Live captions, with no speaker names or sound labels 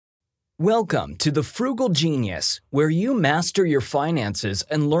Welcome to The Frugal Genius, where you master your finances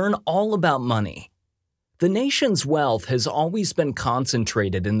and learn all about money. The nation's wealth has always been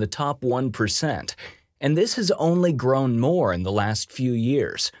concentrated in the top 1%, and this has only grown more in the last few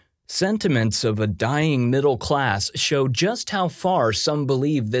years. Sentiments of a dying middle class show just how far some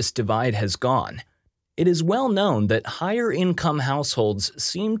believe this divide has gone. It is well known that higher-income households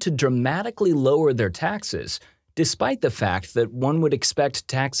seem to dramatically lower their taxes, despite the fact that one would expect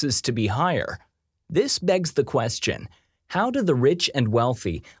taxes to be higher. This begs the question, how do the rich and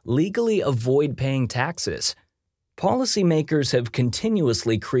wealthy legally avoid paying taxes? Policymakers have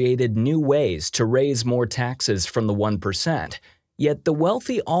continuously created new ways to raise more taxes from the 1%, yet the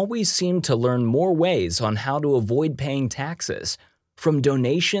wealthy always seem to learn more ways on how to avoid paying taxes. From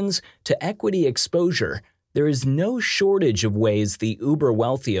donations to equity exposure, there is no shortage of ways the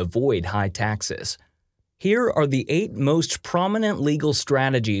uber-wealthy avoid high taxes. Here are the 8 most prominent legal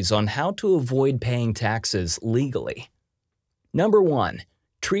strategies on how to avoid paying taxes legally. Number 1.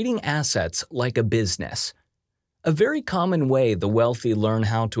 Treating assets like a business. A very common way the wealthy learn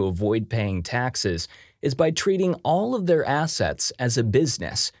how to avoid paying taxes is by treating all of their assets as a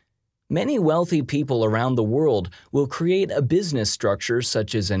business. Many wealthy people around the world will create a business structure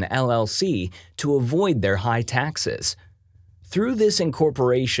such as an LLC to avoid their high taxes. Through this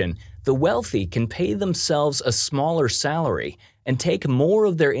incorporation, the wealthy can pay themselves a smaller salary and take more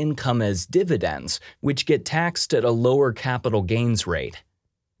of their income as dividends, which get taxed at a lower capital gains rate.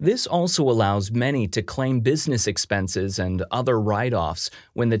 This also allows many to claim business expenses and other write-offs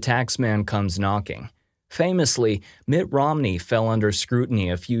when the taxman comes knocking. Famously, Mitt Romney fell under scrutiny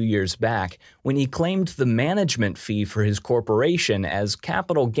a few years back when he claimed the management fee for his corporation as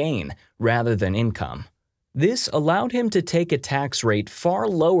capital gain rather than income. This allowed him to take a tax rate far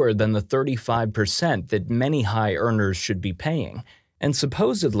lower than the 35% that many high earners should be paying, and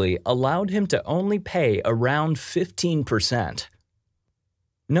supposedly allowed him to only pay around 15%.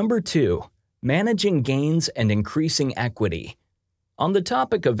 Number 2. Managing gains and increasing equity. On the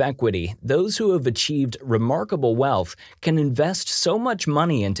topic of equity, those who have achieved remarkable wealth can invest so much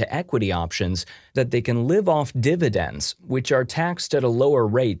money into equity options that they can live off dividends, which are taxed at a lower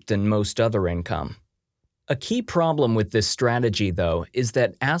rate than most other income. A key problem with this strategy, though, is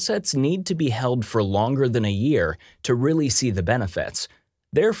that assets need to be held for longer than a year to really see the benefits.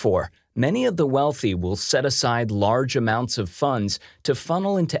 Therefore, many of the wealthy will set aside large amounts of funds to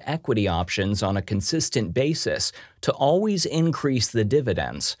funnel into equity options on a consistent basis to always increase the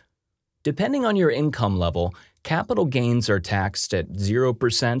dividends. Depending on your income level, capital gains are taxed at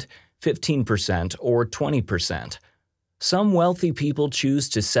 0%, 15%, or 20%. Some wealthy people choose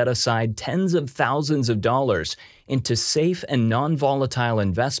to set aside tens of thousands of dollars into safe and non-volatile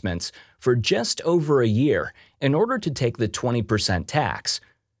investments for just over a year in order to take the 20% tax.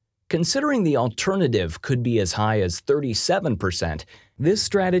 Considering the alternative could be as high as 37%, this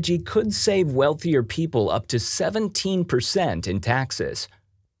strategy could save wealthier people up to 17% in taxes.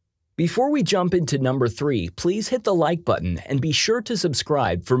 Before we jump into number 3, please hit the like button and be sure to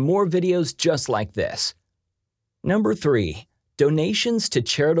subscribe for more videos just like this. Number 3. Donations to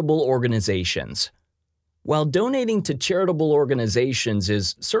charitable organizations. While donating to charitable organizations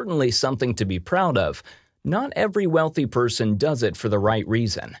is certainly something to be proud of, not every wealthy person does it for the right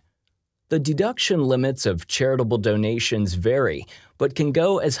reason. The deduction limits of charitable donations vary, but can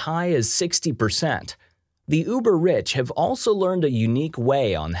go as high as 60%. The uber-rich have also learned a unique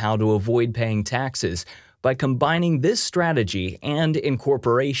way on how to avoid paying taxes by combining this strategy and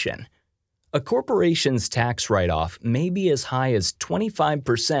incorporation. A corporation's tax write-off may be as high as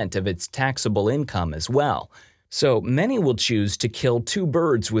 25% of its taxable income as well, so many will choose to kill 2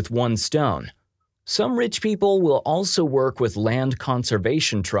 birds with 1 stone. Some rich people will also work with land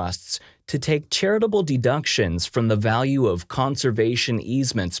conservation trusts to take charitable deductions from the value of conservation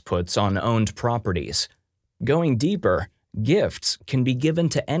easements puts on owned properties. Going deeper, gifts can be given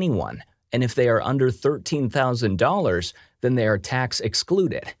to anyone, and if they are under $13,000, then they are tax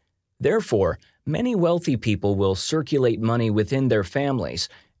excluded. Therefore, many wealthy people will circulate money within their families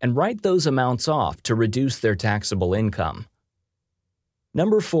and write those amounts off to reduce their taxable income.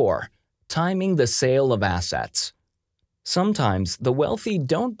 Number 4. Timing the sale of assets. Sometimes, the wealthy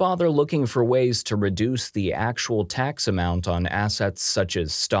don't bother looking for ways to reduce the actual tax amount on assets such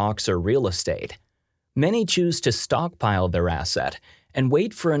as stocks or real estate. Many choose to stockpile their asset and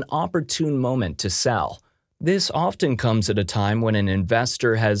wait for an opportune moment to sell. This often comes at a time when an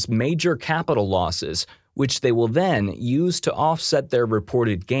investor has major capital losses, which they will then use to offset their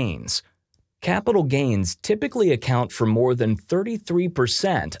reported gains. Capital gains typically account for more than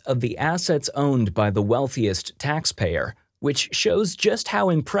 33% of the assets owned by the wealthiest taxpayer, which shows just how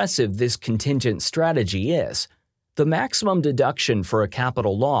impressive this contingent strategy is. The maximum deduction for a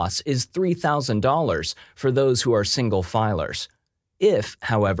capital loss is $3,000 for those who are single filers. If,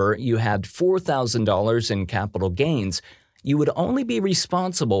 however, you had $4,000 in capital gains, you would only be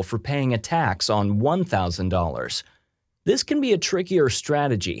responsible for paying a tax on $1,000. This can be a trickier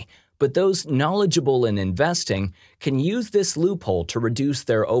strategy, but those knowledgeable in investing can use this loophole to reduce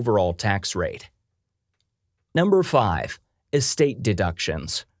their overall tax rate. Number 5. Estate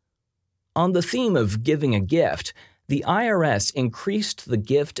deductions. On the theme of giving a gift, the IRS increased the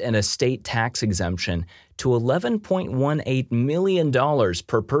gift and estate tax exemption to $11.18 million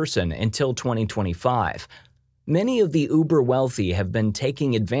per person until 2025. Many of the uber-wealthy have been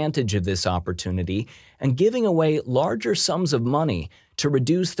taking advantage of this opportunity and giving away larger sums of money to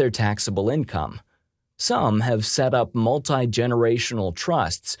reduce their taxable income. Some have set up multi-generational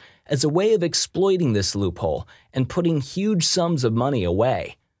trusts as a way of exploiting this loophole and putting huge sums of money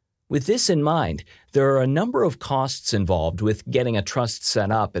away. With this in mind, there are a number of costs involved with getting a trust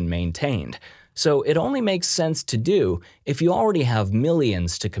set up and maintained, so it only makes sense to do if you already have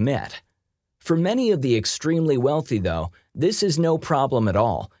millions to commit. For many of the extremely wealthy, though, this is no problem at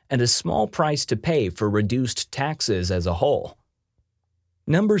all and a small price to pay for reduced taxes as a whole.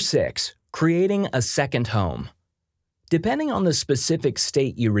 Number 6. Creating a second home. Depending on the specific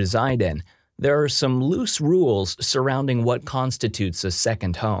state you reside in, there are some loose rules surrounding what constitutes a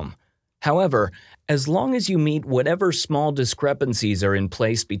second home. However, as long as you meet whatever small discrepancies are in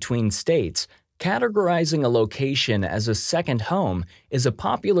place between states, categorizing a location as a second home is a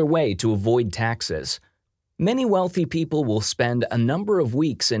popular way to avoid taxes. Many wealthy people will spend a number of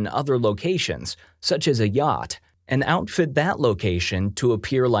weeks in other locations, such as a yacht, and outfit that location to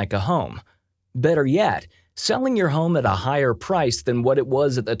appear like a home. Better yet, selling your home at a higher price than what it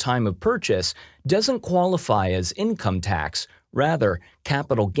was at the time of purchase doesn't qualify as income tax, rather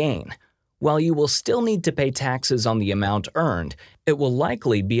capital gain. While you will still need to pay taxes on the amount earned, it will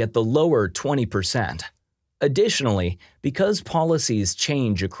likely be at the lower 20%. Additionally, because policies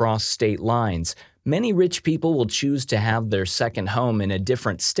change across state lines, many rich people will choose to have their second home in a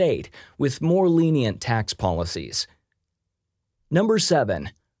different state with more lenient tax policies. Number 7.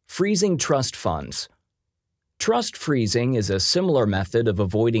 Freezing trust funds. Trust freezing is a similar method of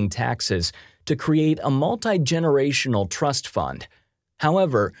avoiding taxes to create a multi-generational trust fund.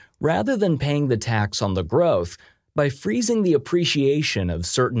 However, rather than paying the tax on the growth, by freezing the appreciation of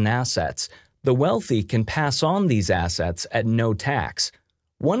certain assets, the wealthy can pass on these assets at no tax.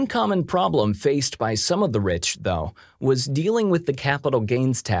 One common problem faced by some of the rich, though, was dealing with the capital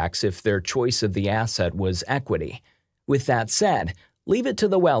gains tax if their choice of the asset was equity. With that said, leave it to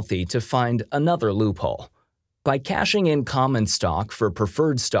the wealthy to find another loophole. By cashing in common stock for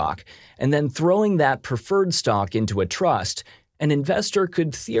preferred stock and then throwing that preferred stock into a trust, an investor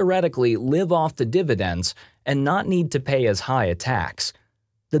could theoretically live off the dividends and not need to pay as high a tax.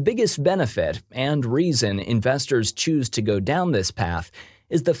 The biggest benefit and reason investors choose to go down this path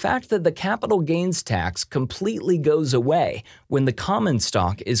is the fact that the capital gains tax completely goes away when the common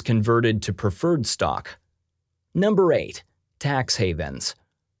stock is converted to preferred stock. Number 8. Tax havens.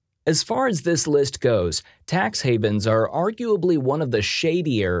 As far as this list goes, tax havens are arguably one of the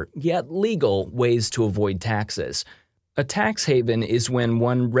shadier, yet legal, ways to avoid taxes. A tax haven is when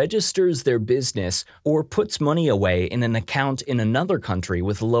one registers their business or puts money away in an account in another country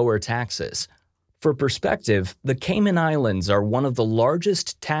with lower taxes. For perspective, the Cayman Islands are one of the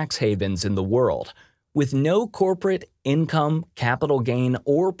largest tax havens in the world. With no corporate, income, capital gain,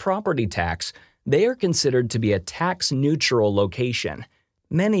 or property tax, they are considered to be a tax-neutral location.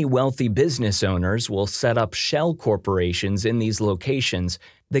 Many wealthy business owners will set up shell corporations in these locations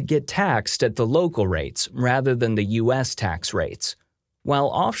that get taxed at the local rates rather than the U.S. tax rates. While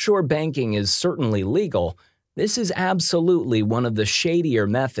offshore banking is certainly legal, this is absolutely one of the shadier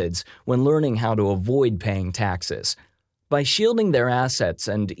methods when learning how to avoid paying taxes. By shielding their assets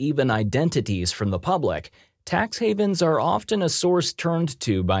and even identities from the public, tax havens are often a source turned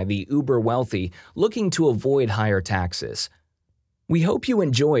to by the uber-wealthy looking to avoid higher taxes. We hope you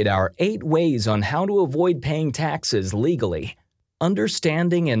enjoyed our 8 ways on how to avoid paying taxes legally.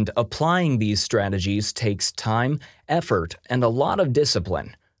 Understanding and applying these strategies takes time, effort, and a lot of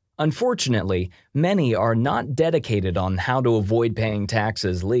discipline. Unfortunately, many are not dedicated on how to avoid paying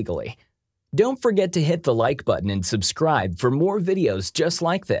taxes legally. Don't forget to hit the like button and subscribe for more videos just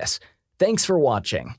like this. Thanks for watching.